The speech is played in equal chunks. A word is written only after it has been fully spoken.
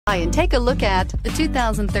And take a look at the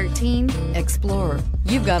 2013 Explorer.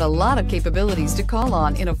 You've got a lot of capabilities to call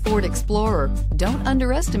on in a Ford Explorer. Don't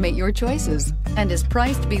underestimate your choices, and is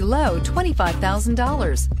priced below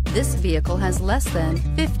 $25,000. This vehicle has less than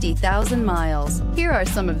 50,000 miles. Here are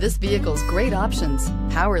some of this vehicle's great options: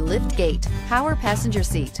 power liftgate, power passenger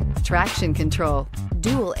seat, traction control,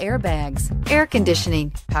 dual airbags, air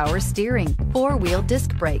conditioning, power steering, four-wheel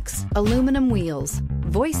disc brakes, aluminum wheels,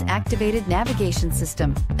 voice-activated navigation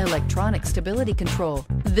system, electronic stability control.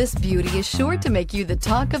 This beauty is sure to make you the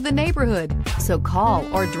talk of the neighborhood. So call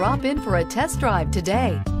or drop in for a test drive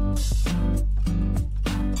today.